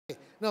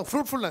Now,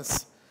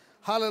 fruitfulness.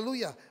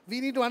 Hallelujah.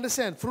 We need to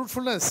understand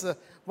fruitfulness.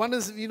 One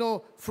is,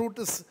 fruit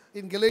is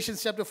in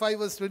Galatians chapter 5,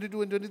 verse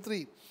 22 and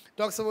 23.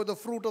 Talks about the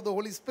fruit of the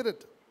Holy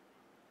Spirit.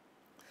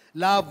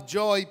 Love,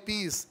 joy,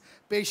 peace,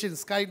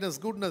 patience, kindness,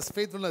 goodness,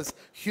 faithfulness,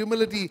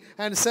 humility,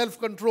 and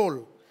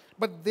self-control.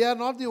 But they are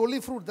not the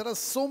only fruit. There are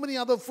so many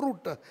other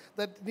fruit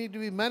that need to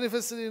be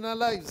manifested in our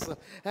lives.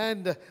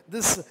 And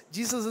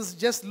Jesus is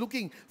just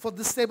looking for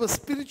this type of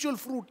spiritual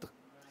fruit.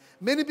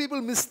 Many people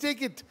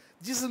mistake it.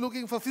 Jesus is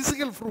looking for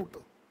physical fruit.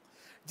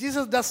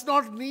 Jesus does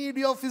not need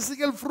your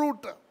physical fruit.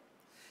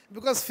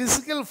 Because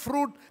physical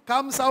fruit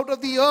comes out of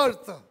the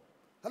earth.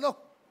 Hello?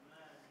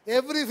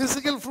 Every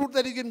physical fruit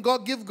that you can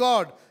give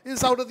God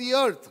is out of the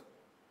earth.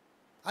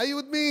 Are you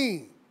with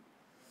me?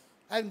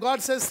 And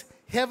God says,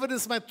 heaven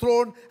is my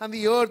throne and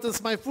the earth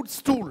is my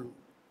footstool.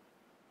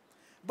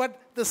 But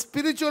the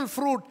spiritual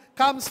fruit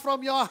comes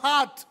from your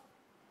heart.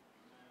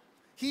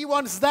 He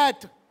wants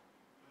that.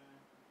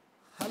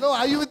 Hello,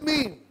 are you with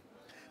me?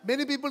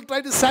 Many people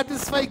try to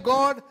satisfy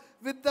God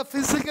with the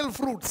physical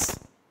fruits.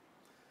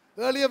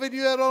 Earlier when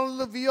we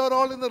were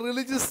all in the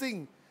religious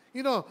thing,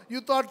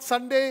 you thought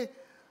Sunday,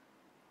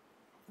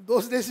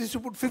 those days you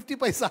should put 50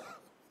 paisa.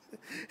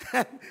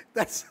 And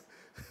that's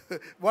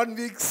 1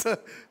 week's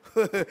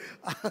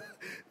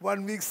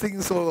thing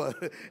is over.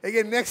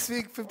 Again, next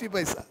week, 50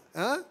 paisa.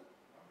 Huh?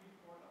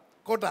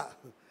 Quota.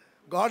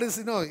 God is,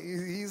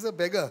 He's a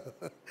beggar.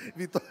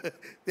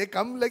 They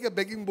come like a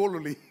begging bowl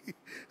only.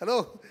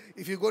 Hello?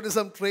 If you go to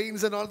some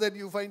trains and all that,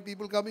 you find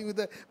people coming with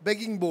a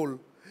begging bowl.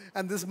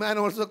 And this man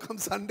also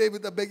comes Sunday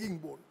with a begging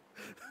bowl.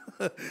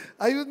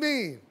 Are you with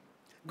me?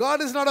 God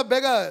is not a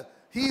beggar.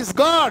 He is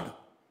God.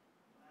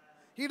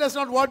 He does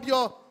not want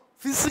your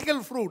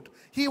physical fruit.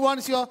 He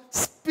wants your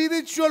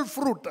spiritual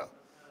fruit.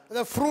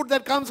 The fruit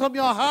that comes from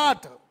your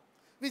heart,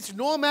 which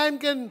no man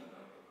can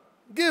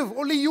give.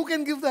 Only you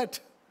can give that.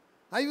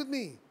 Are you with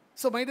me?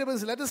 So, my dear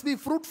brothers, let us be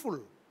fruitful.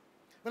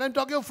 When I'm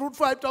talking of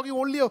fruitful, I'm talking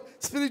only of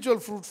spiritual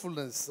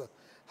fruitfulness.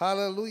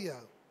 Hallelujah.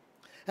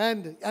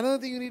 And another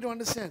thing you need to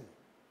understand.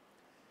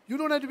 You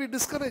don't have to be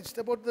discouraged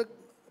about the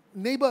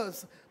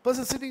neighbors,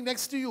 person sitting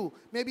next to you,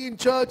 maybe in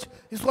church.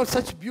 He's got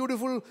such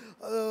beautiful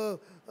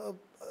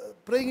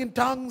praying in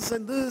tongues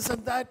and this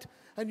and that.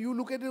 And you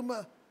look at him.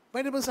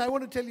 My dear brothers, I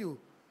want to tell you,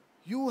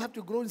 you have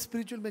to grow in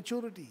spiritual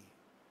maturity.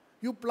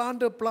 You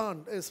plant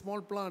a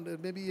small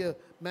plant, maybe a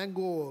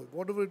mango or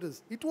whatever it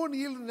is. It won't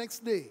yield the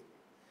next day.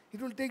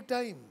 It will take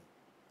time.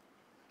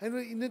 And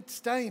in its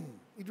time,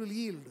 it will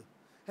yield.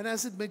 And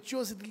as it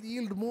matures, it will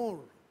yield more.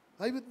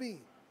 Are you with me?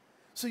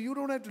 So you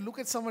don't have to look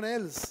at someone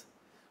else.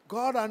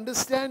 God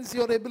understands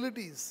your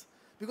abilities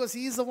because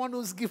He is the one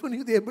who has given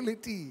you the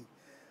ability.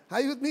 Are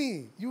you with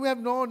me? You have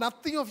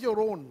nothing of your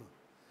own.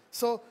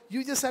 So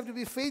you just have to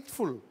be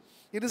faithful.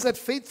 It is that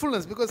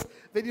faithfulness, because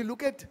when you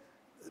look at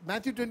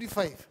Matthew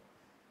 25,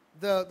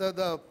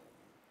 the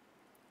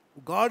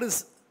God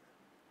is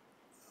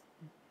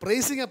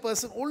praising a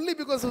person only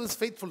because of his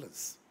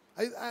faithfulness.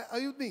 Are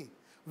you with me?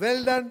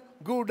 Well done,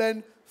 good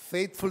and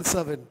faithful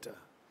servant.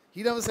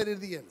 He never said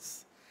anything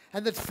else.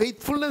 And that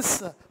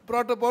faithfulness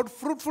brought about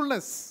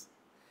fruitfulness.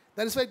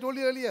 That is why I told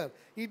you earlier.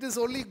 It is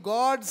only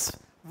God's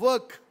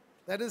work,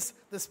 that is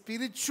the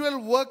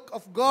spiritual work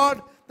of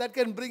God, that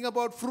can bring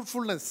about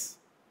fruitfulness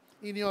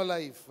in your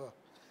life.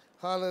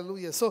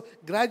 Hallelujah. So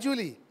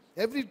gradually,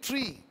 every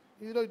tree,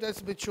 it has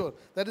to mature.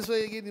 That is why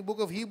again in the book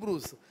of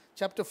Hebrews,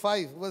 chapter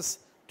 5, verse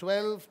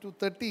 12 to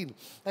 13.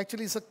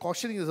 Actually, it's a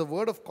cautioning, it's a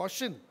word of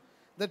caution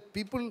that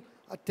people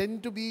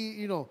tend to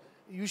be,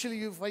 usually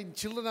you find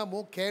children are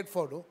more cared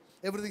for, no?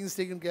 Everything is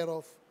taken care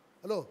of.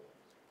 Hello?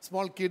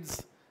 Small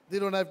kids, they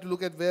don't have to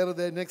look at where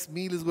their next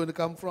meal is going to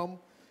come from.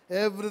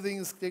 Everything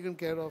is taken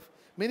care of.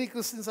 Many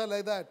Christians are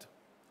like that.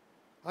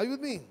 Are you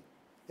with me?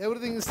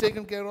 Everything is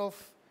taken care of,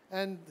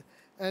 and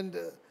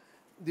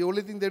the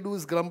only thing they do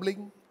is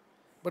grumbling.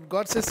 But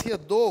God says here,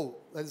 though,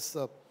 that is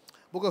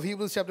book of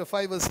Hebrews chapter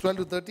 5, verse 12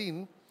 to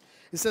 13,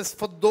 it says,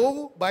 for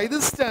though by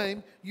this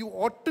time you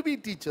ought to be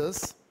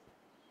teachers,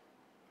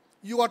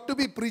 you ought to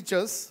be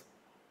preachers.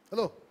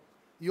 Hello?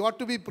 You ought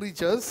to be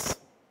preachers.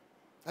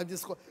 I'm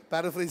just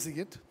paraphrasing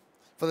it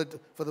for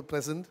the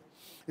present.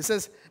 It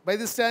says, by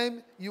this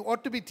time you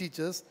ought to be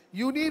teachers.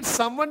 You need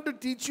someone to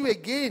teach you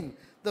again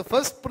the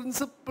first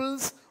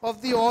principles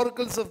of the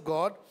oracles of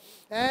God,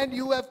 and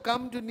you have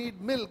come to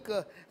need milk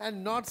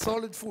and not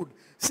solid food.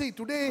 See,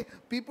 today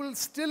people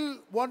still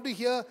want to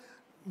hear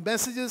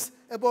messages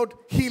about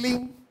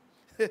healing,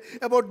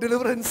 about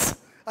deliverance.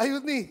 Are you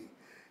with me?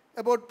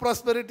 About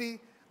prosperity.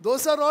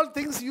 Those are all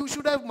things you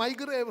should have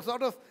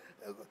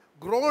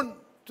grown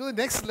to the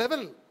next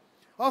level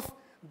of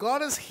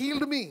God has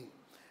healed me.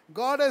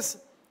 God has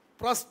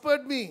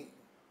prospered me.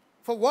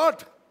 For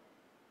what?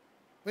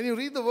 When you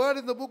read the word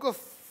in the book of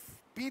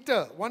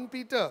Peter, 1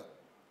 Peter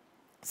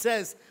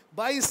says,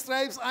 by His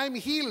stripes I am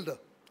healed.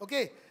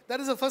 Okay, that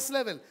is the first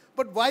level.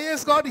 But why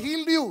has God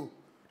healed you?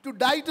 To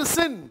die to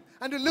sin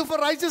and to live for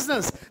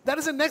righteousness. That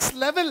is the next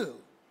level.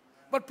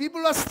 But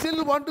people are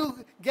still want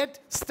to get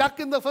stuck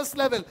in the first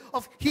level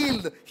of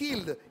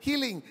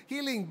healing,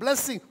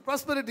 blessing,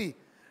 prosperity.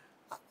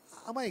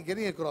 Am I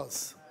getting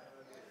across?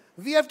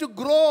 We have to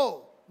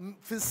grow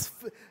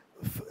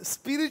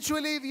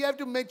spiritually. We have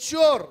to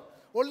mature.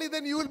 Only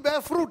then you will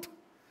bear fruit.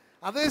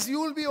 Otherwise, you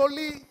will be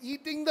only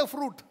eating the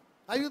fruit.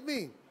 Are you with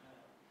me?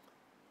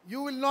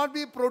 You will not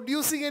be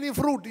producing any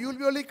fruit. You will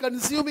be only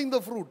consuming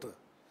the fruit.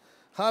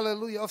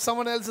 Hallelujah. Of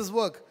someone else's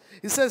work.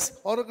 He says,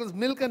 oracles,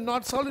 milk and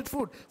not solid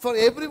food. For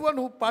everyone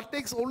who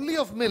partakes only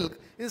of milk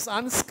is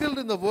unskilled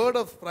in the word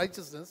of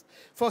righteousness,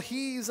 for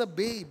he is a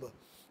babe.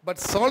 But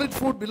solid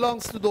food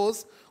belongs to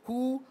those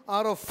who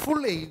are of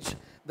full age,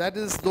 that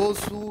is,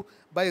 those who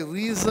by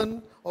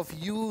reason of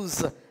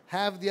use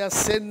have their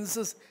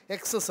senses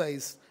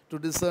exercised to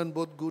discern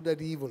both good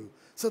and evil.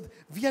 So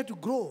we have to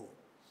grow.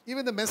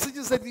 Even the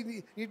messages that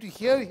we need to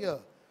hear here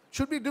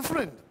should be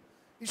different.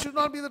 It should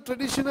not be the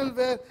traditional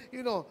where,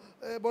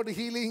 about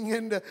healing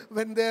and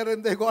when there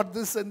and they got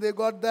this and they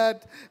got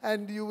that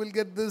and you will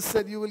get this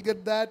and you will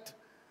get that.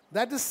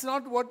 That is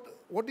not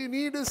what you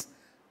need is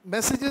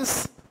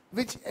messages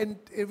which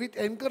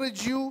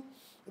encourage you,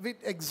 which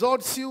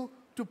exhorts you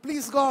to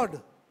please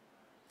God.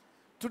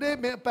 Today,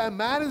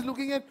 man is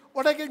looking at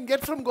what I can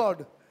get from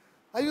God.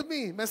 Are you with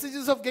me?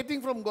 Messages of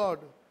getting from God.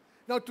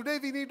 Now, today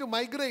we need to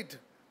migrate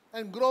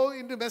and grow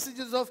into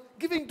messages of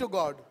giving to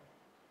God.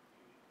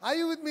 Are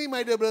you with me,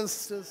 my dear brothers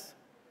and sisters?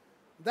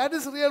 That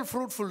is real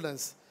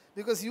fruitfulness.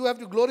 Because you have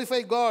to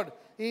glorify God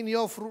in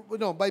your fruit,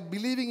 by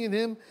believing in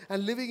Him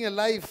and living a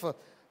life,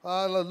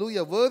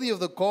 hallelujah, worthy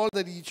of the call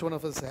that each one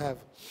of us have.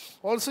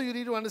 Also, you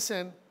need to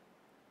understand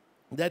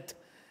that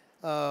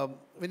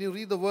when you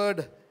read the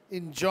word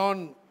in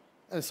James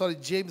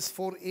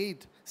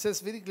 4:8,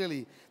 says very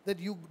clearly that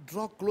you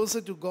draw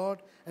closer to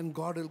God and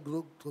God will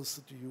grow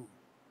closer to you.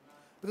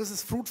 Because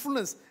this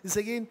fruitfulness is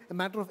again a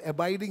matter of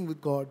abiding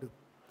with God.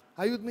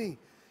 Are you with me?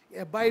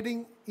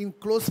 Abiding in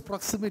close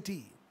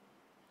proximity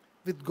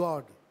with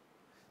God.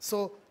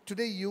 So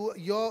today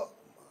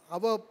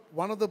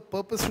one of the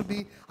purpose should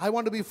be, I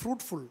want to be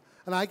fruitful.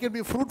 And I can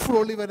be fruitful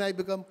only when I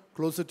become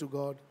closer to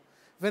God.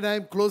 When I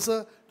am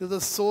closer to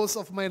the source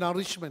of my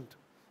nourishment.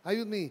 Are you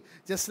with me?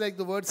 Just like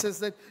the word says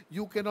that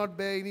you cannot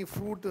bear any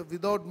fruit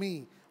without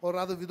me. Or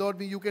rather without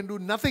me you can do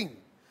nothing.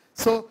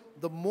 So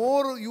the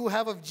more you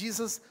have of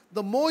Jesus,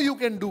 the more you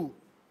can do.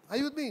 Are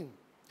you with me?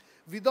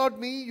 Without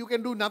me, you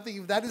can do nothing.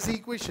 If that is the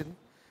equation,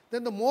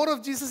 then the more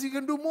of Jesus, you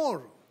can do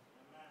more.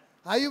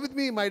 Are you with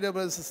me, my dear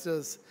brothers and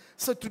sisters?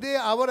 So today,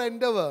 our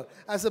endeavor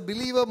as a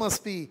believer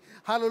must be,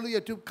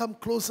 hallelujah, to come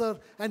closer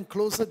and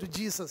closer to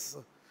Jesus.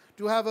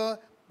 To have a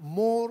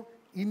more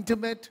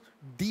intimate,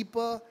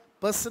 deeper,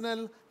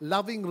 personal,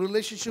 loving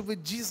relationship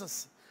with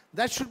Jesus.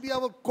 That should be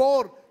our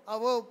core,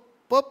 our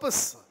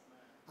purpose.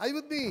 Are you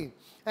with me?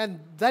 And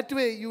that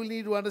way, you will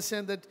need to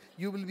understand that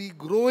you will be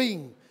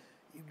growing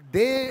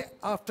day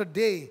after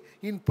day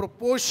in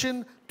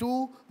proportion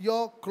to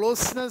your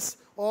closeness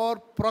or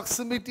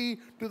proximity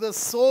to the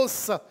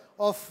source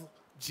of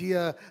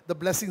the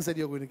blessings that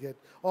you're going to get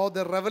or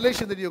the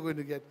revelation that you're going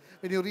to get.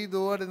 When you read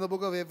the word in the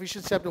book of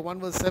Ephesians chapter 1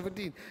 verse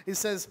 17, it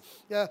says,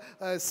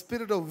 a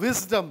spirit of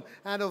wisdom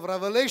and of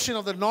revelation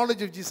of the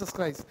knowledge of Jesus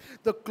Christ.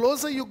 The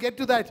closer you get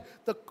to that,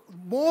 the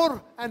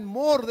more and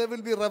more there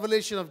will be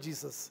revelation of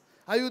Jesus.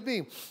 Are you with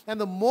me? And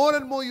the more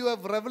and more you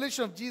have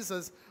revelation of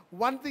Jesus,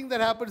 one thing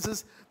that happens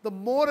is the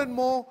more and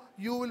more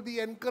you will be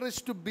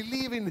encouraged to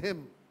believe in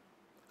Him.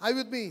 Are you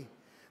with me?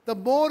 The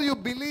more you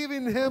believe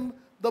in Him,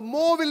 the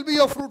more will be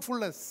your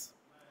fruitfulness.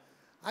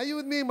 Are you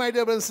with me, my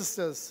dear brothers and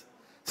sisters?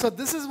 So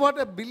this is what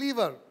a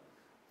believer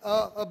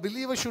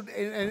should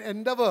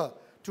endeavor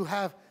to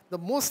have. The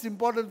most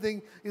important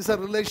thing is a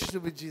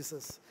relationship with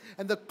Jesus.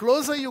 And the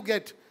closer you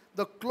get,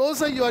 the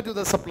closer you are to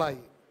the supply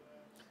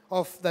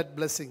of that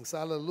blessings.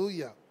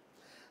 Hallelujah.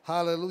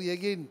 Hallelujah.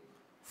 Again,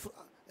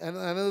 and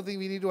another thing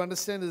we need to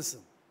understand is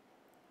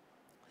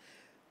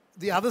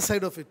the other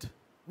side of it.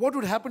 What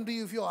would happen to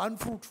you if you are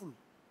unfruitful?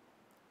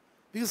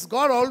 Because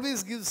God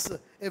always gives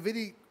a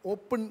very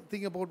open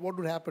thing about what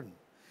would happen.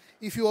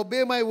 If you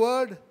obey my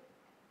word,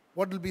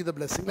 what will be the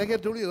blessing? Like I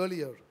told you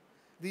earlier,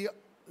 the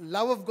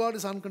love of God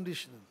is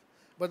unconditional,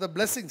 but the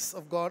blessings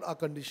of God are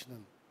conditional.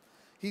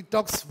 He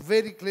talks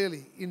very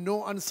clearly in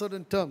no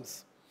uncertain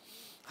terms.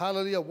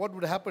 Hallelujah. What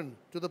would happen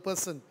to the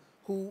person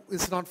who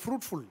is not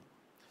fruitful?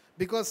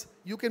 Because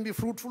you can be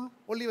fruitful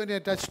only when you are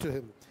attached to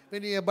Him,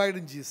 when you abide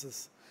in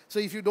Jesus. So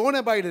if you don't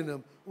abide in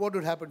Him, what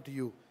would happen to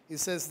you? It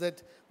says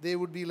that they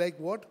would be like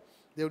what?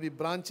 They would be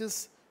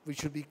branches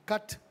which should be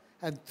cut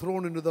and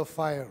thrown into the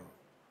fire.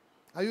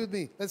 Are you with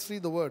me? Let's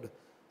read the word,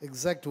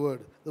 exact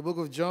word. The book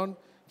of John,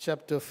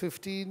 chapter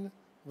 15,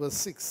 verse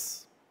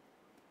 6.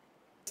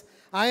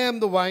 I am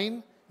the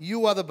vine,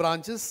 you are the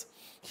branches.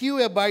 He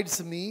who abides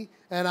in me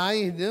and I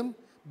in him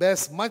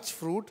bears much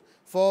fruit,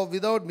 for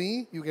without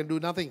me you can do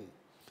nothing.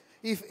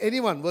 If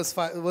anyone, verse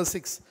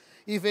 6,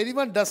 if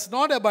anyone does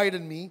not abide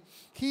in me,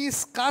 he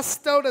is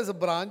cast out as a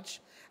branch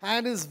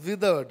and is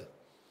withered.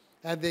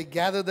 And they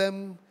gather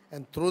them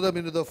and throw them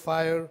into the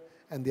fire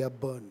and they are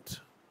burnt.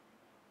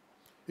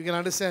 you can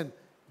understand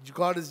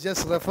God is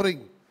just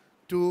referring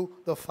to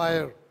the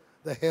fire,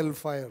 the hell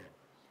fire,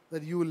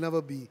 that you will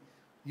never be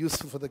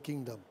useful for the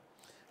kingdom.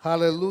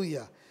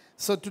 Hallelujah.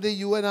 So today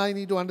you and I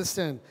need to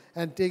understand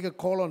and take a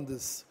call on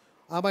this.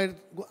 Am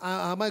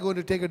I going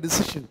to take a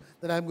decision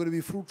that I'm going to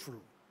be fruitful?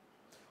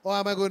 Or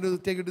am I going to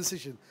take a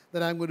decision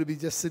that I'm going to be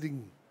just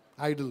sitting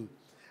idle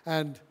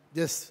and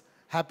just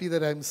happy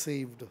that I'm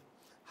saved?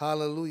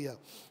 Hallelujah.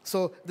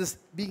 So this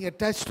being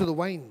attached to the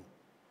vine,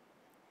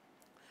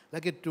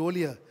 like I told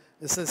you,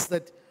 it says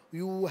that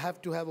you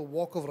have to have a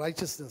walk of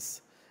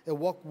righteousness, a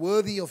walk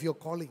worthy of your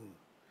calling.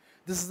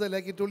 This is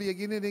like I told you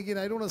again and again,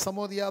 I don't know, some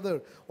or the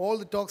other, all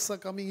the talks are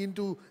coming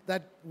into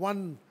that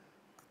one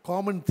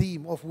common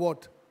theme of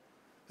what?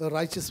 A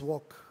righteous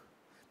walk.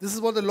 This is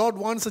what the Lord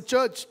wants a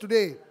church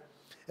today,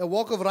 a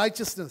walk of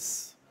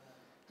righteousness.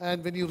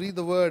 And when you read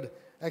the word,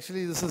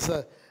 actually this is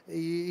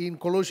in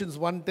Colossians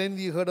 1:10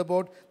 we heard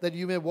about that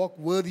you may walk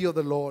worthy of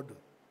the Lord.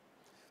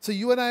 So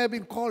you and I have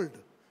been called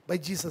by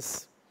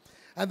Jesus.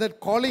 And that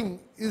calling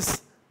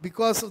is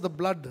because of the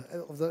blood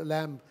of the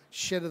Lamb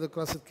shed at the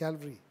cross of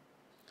Calvary.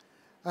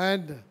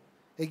 And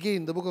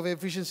again, the book of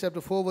Ephesians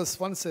chapter 4 verse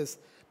 1 says,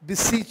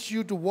 beseech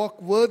you to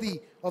walk worthy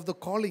of the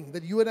calling,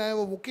 that you and I have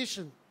a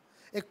vocation.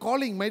 A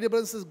calling, my dear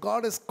brothers, says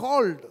God has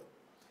called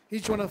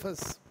each one of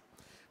us.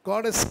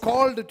 God has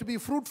called to be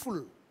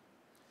fruitful.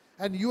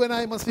 And you and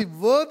I must be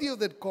worthy of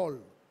that call.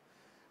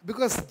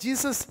 Because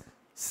Jesus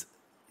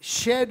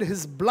shed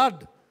his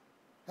blood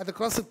at the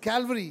cross of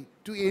Calvary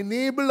to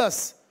enable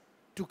us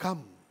to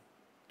come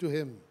to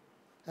him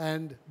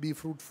and be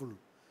fruitful.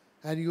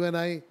 And you and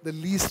I, the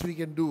least we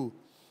can do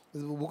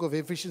is the book of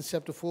Ephesians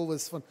chapter 4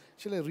 verse 1.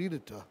 Shall I read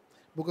it?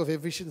 Book of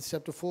Ephesians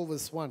chapter 4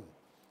 verse 1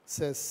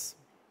 says,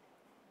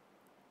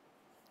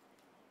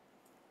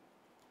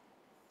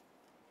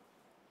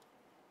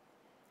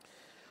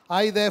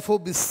 I therefore,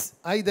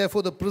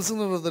 the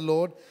prisoner of the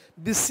Lord,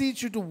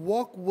 beseech you to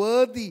walk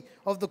worthy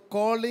of the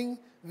calling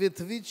with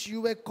which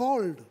you were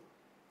called.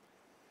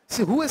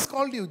 See, who has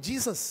called you?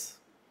 Jesus.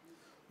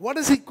 What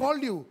has he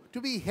called you?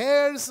 To be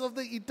heirs of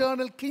the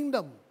eternal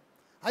kingdom.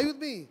 Are you with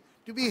me?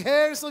 To be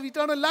heirs of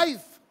eternal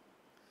life.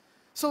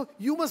 So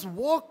you must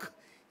walk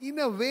in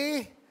a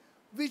way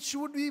which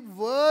would be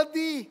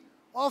worthy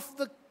of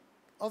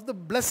the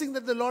blessing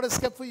that the Lord has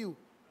kept for you.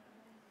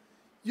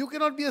 You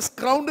cannot be a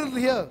scoundrel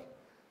here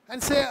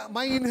and say,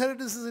 my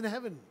inheritance is in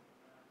heaven.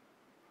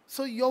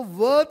 So your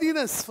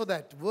worthiness for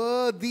that,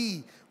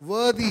 worthy.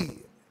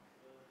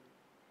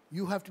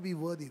 You have to be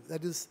worthy.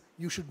 That is,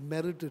 you should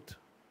merit it.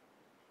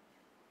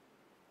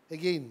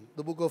 Again,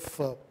 the book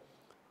of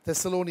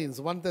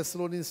Thessalonians, 1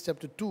 Thessalonians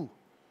chapter 2,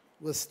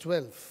 verse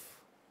 12.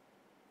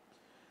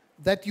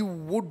 That you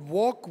would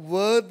walk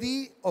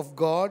worthy of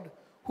God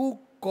who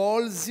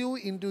calls you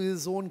into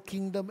his own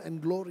kingdom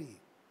and glory.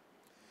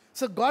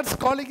 So God's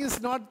calling is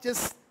not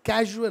just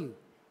casual.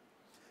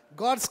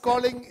 God's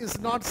calling is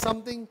not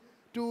something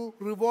to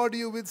reward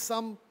you with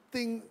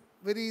something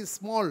very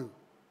small.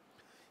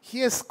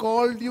 He has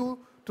called you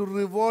to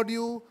reward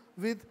you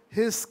with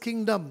his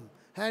kingdom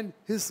and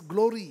his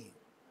glory.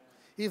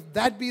 If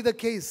that be the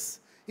case,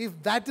 if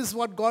that is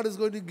what God is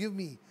going to give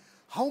me,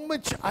 how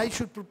much I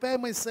should prepare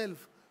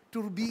myself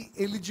to be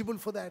eligible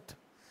for that?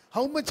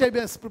 How much I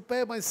must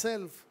prepare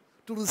myself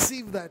to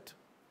receive that?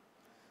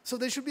 So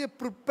there should be a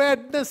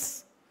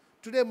preparedness.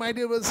 Today, my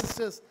dear brothers and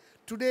sisters,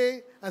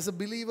 today as a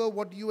believer,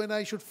 what you and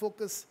I should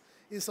focus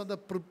is on the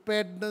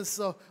preparedness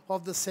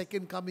of the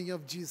second coming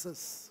of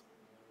Jesus.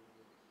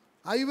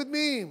 Are you with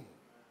me?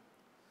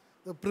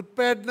 The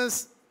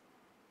preparedness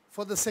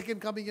for the second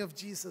coming of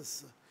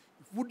Jesus.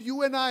 Would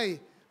you and I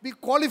be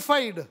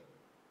qualified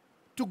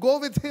to go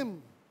with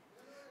him?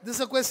 This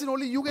is a question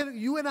only you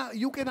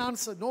can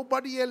answer.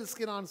 Nobody else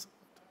can answer.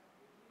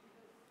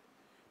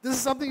 This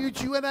is something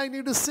which you and I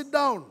need to sit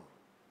down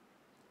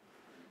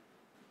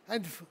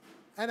and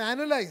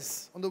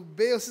analyze on the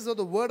basis of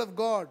the word of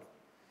God,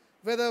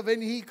 whether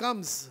when he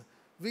comes,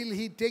 will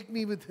he take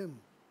me with him?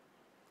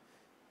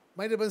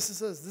 My dear brothers and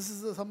sisters, this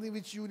is something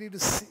which you need to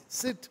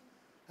sit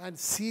and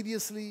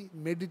seriously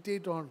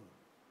meditate on.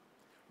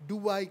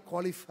 Do I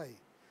qualify?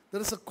 There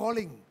is a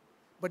calling,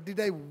 but did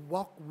I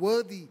walk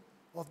worthy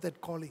of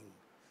that calling?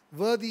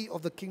 Worthy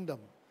of the kingdom,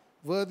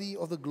 worthy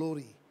of the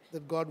glory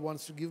that God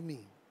wants to give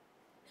me.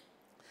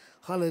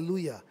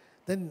 Hallelujah.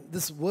 Then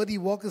this worthy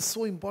walk is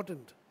so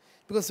important,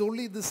 because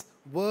only this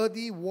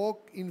worthy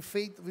walk in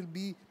faith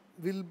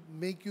will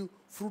make you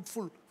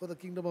fruitful for the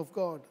kingdom of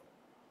God.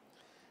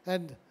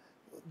 And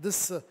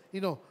this, this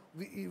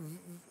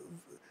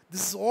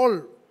is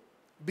all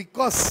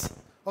because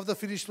of the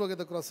finished work at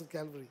the cross of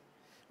Calvary.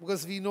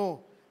 Because we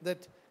know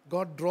that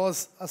God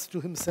draws us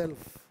to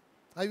himself.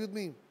 Are you with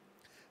me?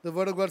 The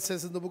word of God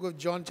says in the book of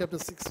John chapter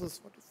 6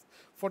 verse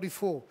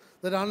 44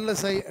 that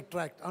unless I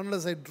attract,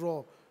 unless I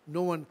draw,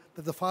 no one,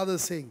 that the Father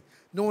is saying,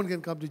 no one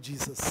can come to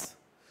Jesus.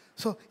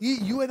 So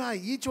you and I,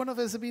 each one of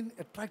us have been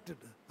attracted.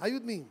 Are you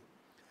with me?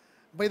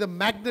 By the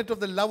magnet of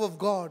the love of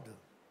God.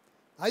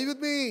 Are you with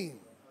me?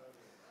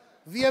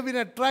 We have been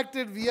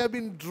attracted, we have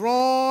been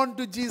drawn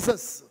to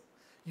Jesus.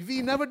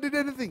 We never did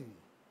anything.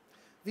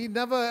 We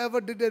never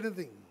ever did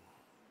anything.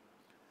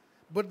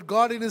 But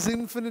God in His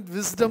infinite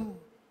wisdom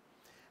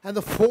and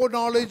the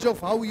foreknowledge of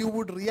how you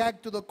would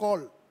react to the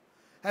call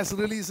has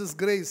released His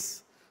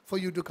grace for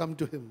you to come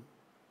to Him.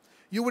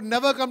 You would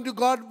never come to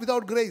God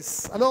without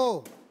grace.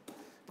 Hello?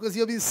 Because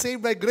you have been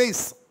saved by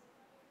grace.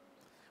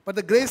 But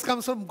the grace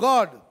comes from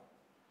God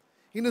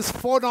in His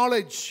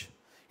foreknowledge,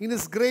 in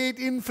His great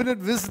infinite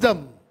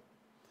wisdom.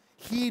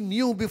 He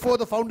knew before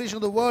the foundation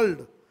of the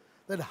world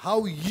that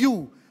how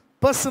you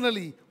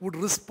personally would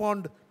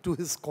respond to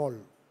His call.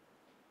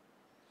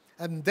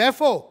 And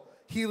therefore,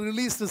 He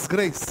released His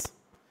grace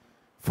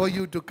for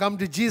you to come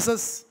to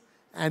Jesus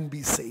and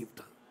be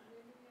saved.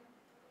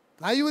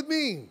 Are you with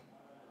me?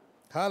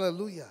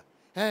 Hallelujah.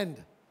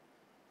 And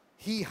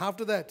He,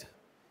 after that,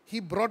 He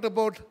brought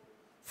about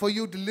for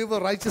you to live a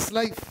righteous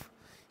life.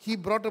 He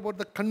brought about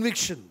the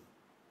conviction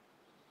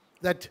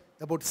that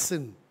about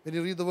sin. When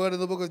you read the word in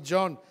the book of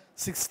John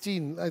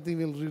 16, I think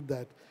we'll read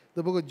that.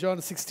 The book of John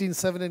 16,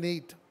 7 and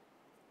 8.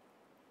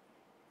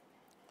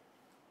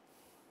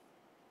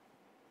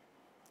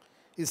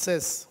 It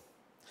says,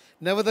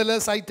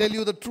 "Nevertheless, I tell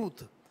you the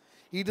truth.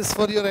 It is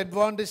for your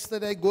advantage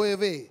that I go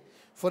away.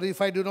 For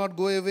if I do not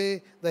go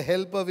away, the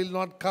Helper will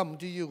not come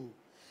to you.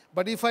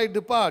 But if I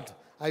depart,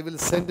 I will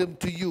send Him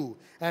to you.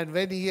 And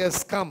when He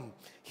has come,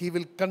 He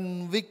will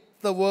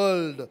convict the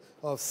world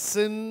of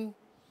sin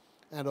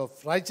and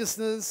of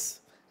righteousness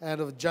and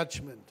of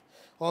judgment.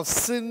 Of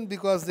sin,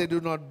 because they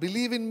do not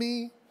believe in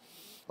me.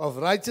 Of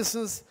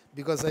righteousness,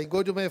 because I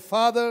go to my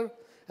Father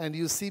and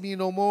you see me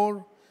no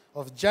more.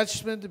 Of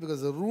judgment,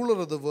 because the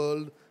ruler of the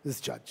world is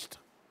judged."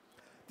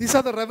 These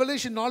are the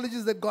revelation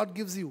knowledges that God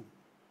gives you.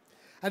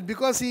 And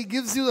because He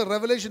gives you the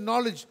revelation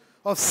knowledge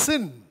of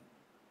sin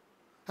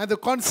and the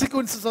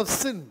consequences of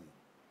sin,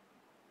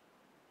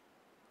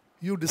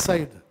 you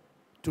decide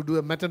to do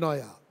a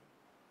metanoia.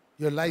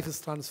 Your life is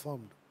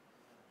transformed.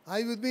 Are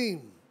you with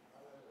me?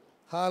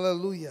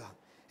 Hallelujah.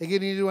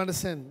 Again, you need to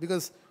understand,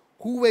 because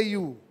who were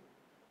you?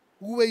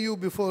 Who were you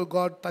before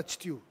God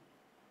touched you?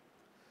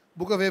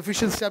 Book of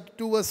Ephesians chapter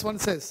 2 verse 1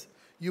 says,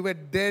 you were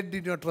dead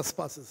in your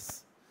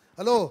trespasses.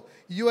 Hello?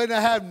 You and I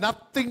have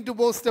nothing to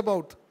boast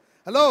about.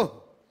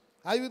 Hello?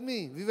 Are you with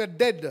me? We were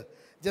dead.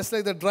 Just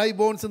like the dry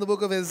bones in the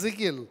book of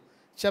Ezekiel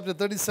chapter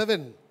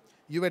 37.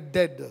 You were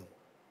dead.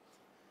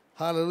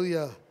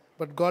 Hallelujah.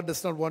 But God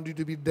does not want you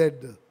to be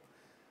dead.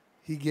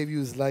 He gave you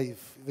His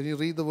life. When you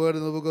read the word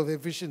in the book of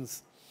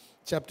Ephesians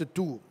chapter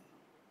 2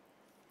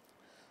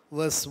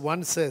 verse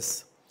 1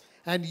 says,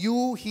 "And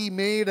you He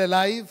made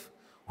alive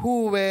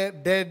who were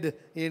dead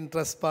in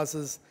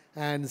trespasses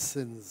and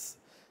sins."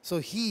 So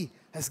He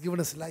has given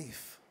us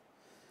life.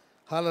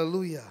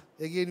 Hallelujah.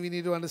 Again, we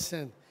need to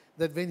understand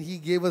that when He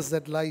gave us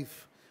that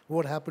life,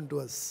 what happened to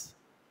us?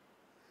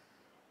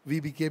 We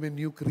became a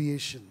new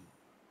creation.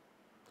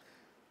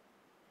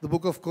 The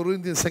book of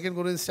Corinthians, 2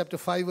 Corinthians chapter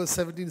 5 verse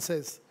 17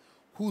 says,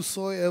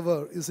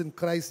 "Whosoever is in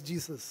Christ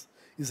Jesus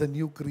is a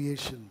new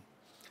creation.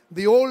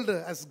 The old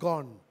has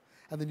gone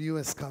and the new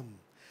has come."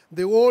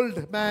 The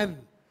old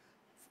man,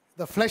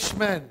 the flesh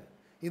man,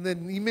 in the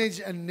image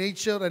and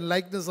nature and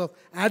likeness of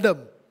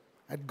Adam,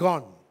 had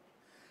gone.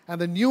 And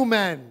the new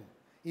man,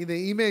 in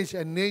the image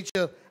and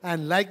nature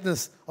and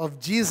likeness of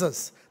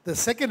Jesus, the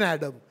second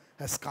Adam,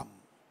 has come.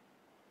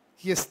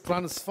 He has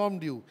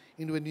transformed you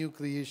into a new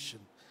creation.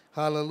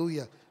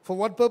 Hallelujah. For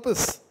what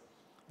purpose?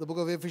 The book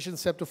of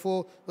Ephesians chapter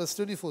 4 verse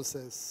 24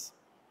 says,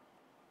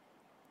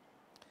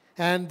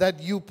 "And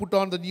that you put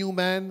on the new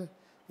man,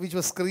 which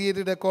was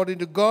created according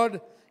to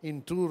God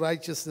in true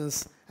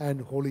righteousness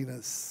and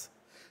holiness."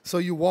 So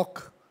you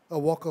walk a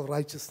walk of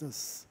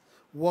righteousness.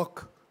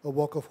 Walk a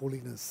walk of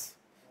holiness.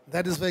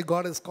 That is why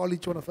God has called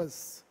each one of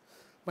us.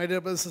 My dear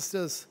brothers and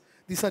sisters,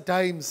 these are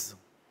times.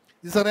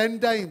 These are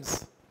end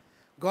times.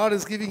 God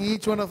is giving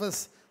each one of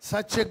us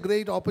such a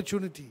great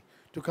opportunity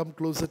to come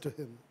closer to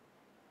Him.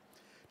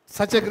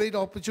 Such a great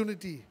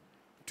opportunity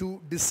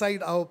to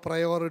decide our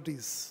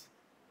priorities.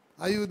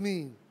 Are you with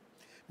me?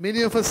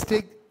 Many of us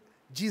take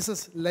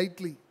Jesus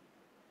lightly.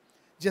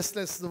 Just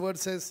as the word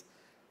says,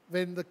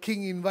 when the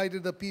king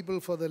invited the people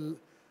for the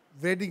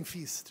wedding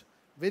feast,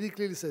 very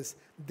clearly says,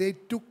 they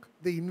took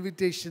the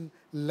invitation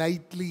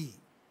lightly.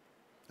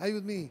 Are you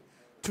with me?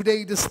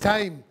 Today it is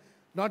time,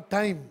 not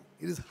time,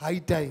 it is high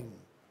time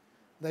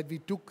that we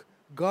took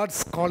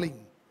God's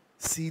calling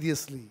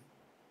seriously.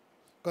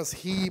 Because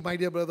He, my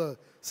dear brother,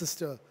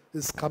 sister,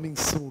 is coming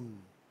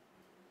soon.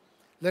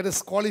 Let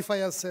us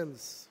qualify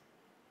ourselves.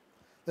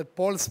 That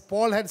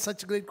Paul had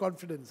such great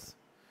confidence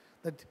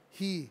that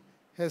he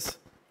has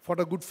fought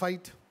a good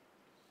fight,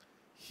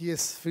 he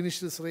has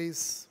finished his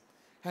race,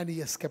 and he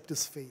has kept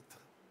his faith.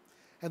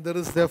 And there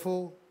is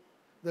therefore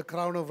the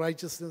crown of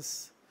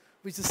righteousness,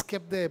 which is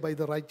kept there by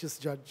the righteous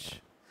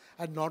judge.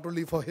 And not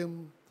only for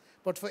him,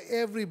 but for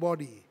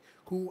everybody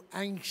who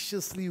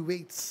anxiously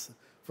waits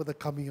for the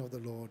coming of the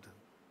Lord.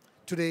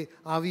 Today,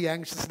 are we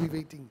anxiously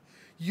waiting?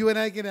 You and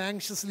I can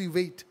anxiously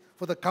wait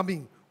for the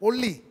coming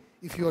only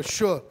if you are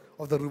sure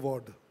of the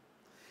reward.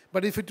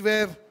 But if it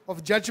were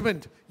of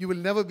judgment, you will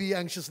never be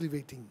anxiously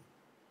waiting.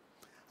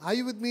 Are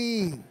you with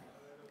me?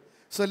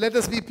 So let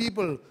us be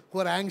people who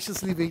are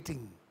anxiously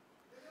waiting,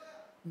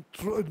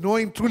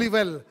 knowing truly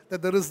well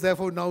that there is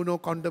therefore now no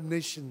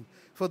condemnation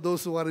for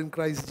those who are in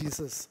Christ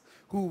Jesus,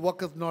 who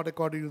walketh not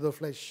according to the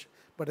flesh,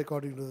 but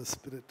according to the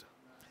Spirit.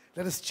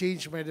 Let us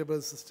change, my dear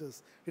brothers and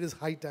sisters. It is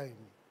high time.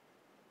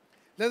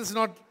 Let us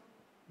not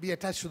be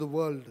attached to the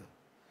world.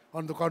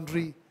 On the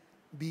contrary,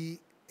 be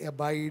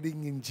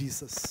abiding in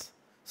Jesus,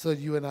 so that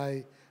you and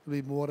I will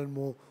be more and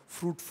more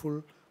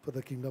fruitful for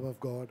the kingdom of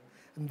God,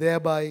 and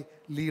thereby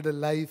lead a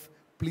life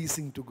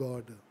pleasing to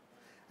God,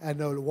 and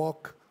a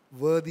walk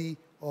worthy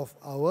of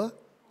our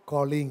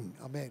calling.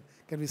 Amen.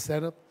 Can we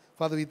stand up?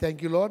 Father, we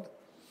thank you, Lord.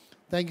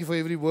 Thank you for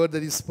every word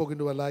that you spoke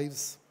into our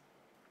lives.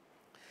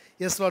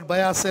 Yes, Lord,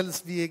 by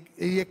ourselves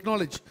we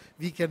acknowledge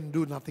we can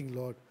do nothing,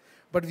 Lord.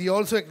 But we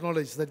also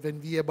acknowledge that when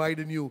we abide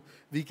in you,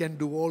 we can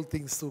do all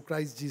things through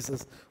Christ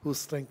Jesus who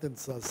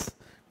strengthens us.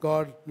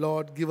 God,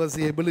 Lord, give us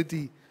the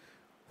ability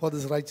for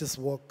this righteous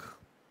walk.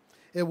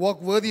 A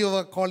walk worthy of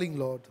our calling,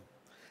 Lord.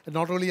 And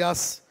not only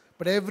us,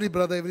 but every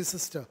brother, every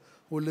sister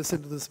who will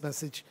listen to this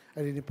message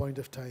at any point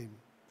of time.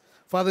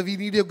 Father, we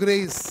need your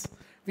grace.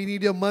 We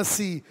need your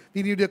mercy.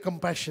 We need your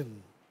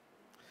compassion.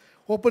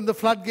 Open the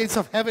floodgates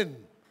of heaven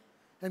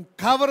and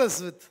cover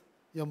us with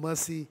your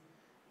mercy,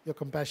 your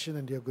compassion,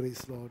 and your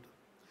grace, Lord,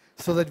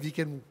 so that we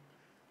can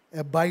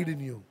abide in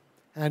you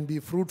and be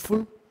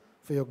fruitful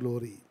for your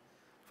glory.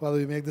 Father,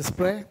 we make this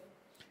prayer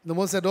in the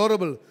most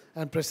adorable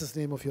and precious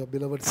name of your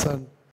beloved Son,